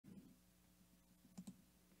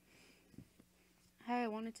why I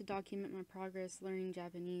wanted to document my progress learning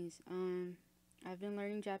Japanese. I've been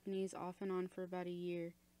learning Japanese off and on for about a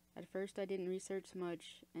year. At first, I didn't research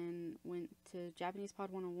much and went to Japanese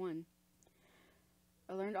Pod 101.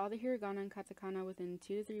 I learned all the hiragana and katakana within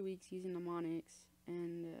 2 to 3 weeks using mnemonics,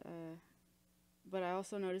 but I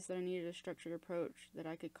also noticed that I needed a structured approach that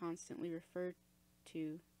I could constantly refer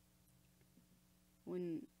to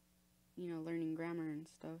when, learning grammar and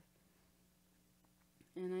stuff.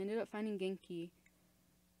 And I ended up finding Genki.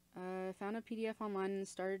 I found a PDF online and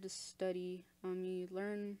started to study. You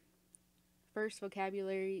learn first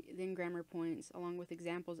vocabulary, then grammar points, along with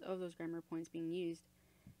examples of those grammar points being used.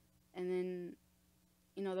 And then,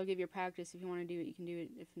 they'll give you a practice. If you want to do it, you can do it.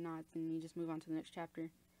 If not, then you just move on to the next chapter.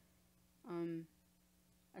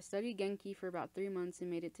 I studied Genki for about 3 months and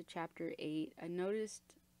made it to chapter 8. I noticed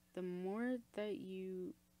the more that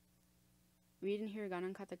you read in hiragana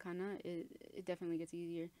and katakana, it definitely gets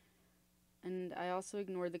easier. And I also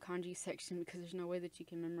ignored the kanji section because there's no way that you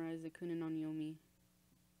can memorize the kuna no nyomi,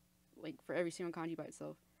 like for every single kanji by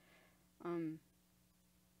itself.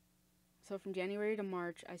 So from January to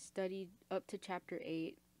March, I studied up to chapter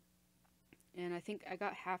 8, and I think I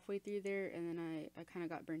got halfway through there, and then I kind of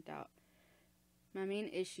got burnt out. My main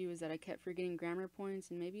issue was that I kept forgetting grammar points,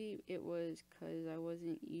 and maybe it was because I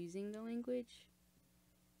wasn't using the language.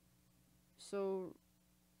 So,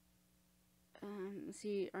 let's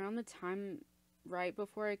see, around the time right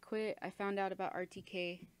before I quit, I found out about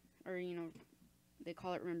RTK, or, they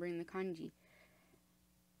call it remembering the kanji.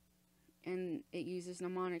 And it uses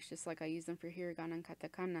mnemonics just like I use them for hiragana and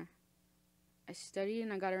katakana. I studied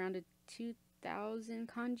and I got around to 2,000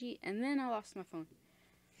 kanji, and then I lost my phone.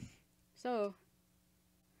 So,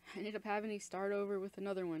 I ended up having to start over with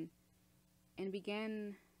another one, and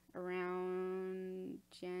began around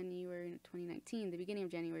January 2019, the beginning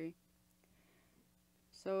of January.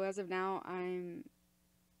 So as of now, I'm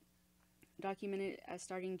documented as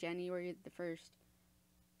starting January the 1st,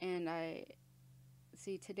 and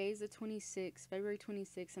today's the 26th, February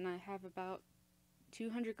 26th, and I have about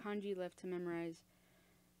 200 kanji left to memorize.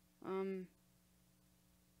 And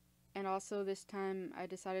also this time I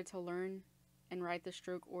decided to learn and write the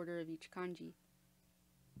stroke order of each kanji.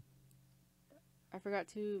 I forgot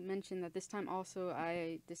to mention that this time also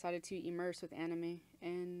I decided to immerse with anime,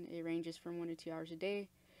 and it ranges from 1 to 2 hours a day.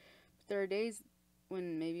 But there are days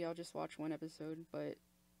when maybe I'll just watch one episode, but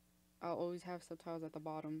I'll always have subtitles at the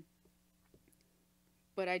bottom.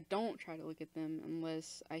 But I don't try to look at them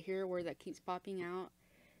unless I hear a word that keeps popping out,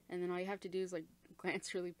 and then all you have to do is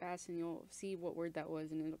glance really fast and you'll see what word that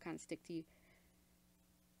was, and it'll kind of stick to you.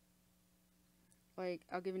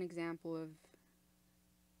 I'll give an example of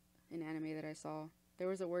an anime that I saw. There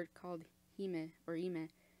was a word called hime or ime,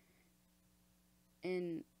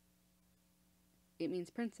 and it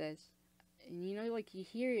means princess. And you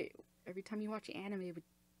hear it every time you watch anime,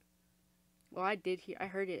 but I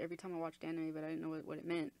heard it every time I watched anime, but I didn't know what it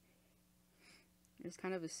meant. I just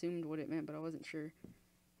kind of assumed what it meant, but I wasn't sure.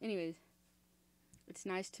 Anyways, it's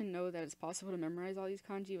nice to know that it's possible to memorize all these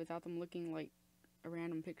kanji without them looking like a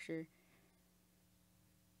random picture.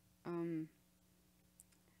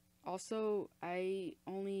 Also, I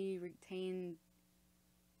only retained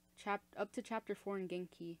up to chapter 4 in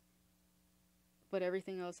Genki, but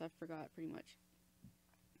everything else I forgot pretty much.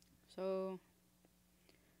 So,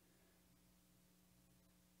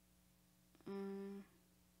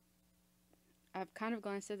 I've kind of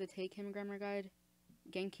glanced at the Take Him grammar guide.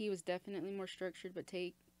 Genki was definitely more structured, but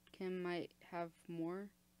Take Him might have more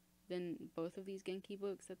than both of these Genki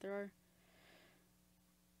books that there are.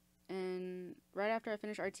 And right after I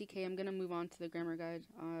finish RTK, I'm going to move on to the grammar guide.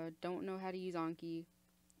 Don't know how to use Anki,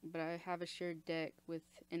 but I have a shared deck with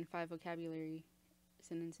N5 vocabulary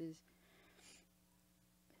sentences.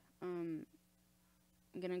 I'm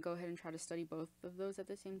going to go ahead and try to study both of those at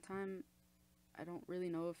the same time. I don't really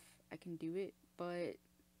know if I can do it, but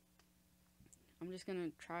I'm just going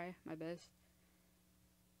to try my best.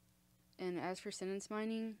 And as for sentence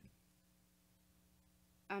mining,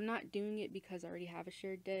 I'm not doing it because I already have a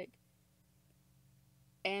shared deck,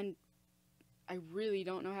 and I really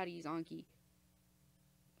don't know how to use Anki.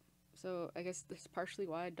 So I guess that's partially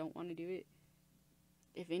why I don't want to do it.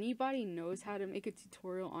 If anybody knows how to make a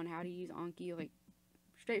tutorial on how to use Anki,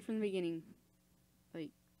 straight from the beginning,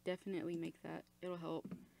 definitely make that. It'll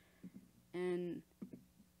help. And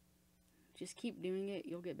just keep doing it,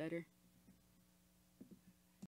 you'll get better.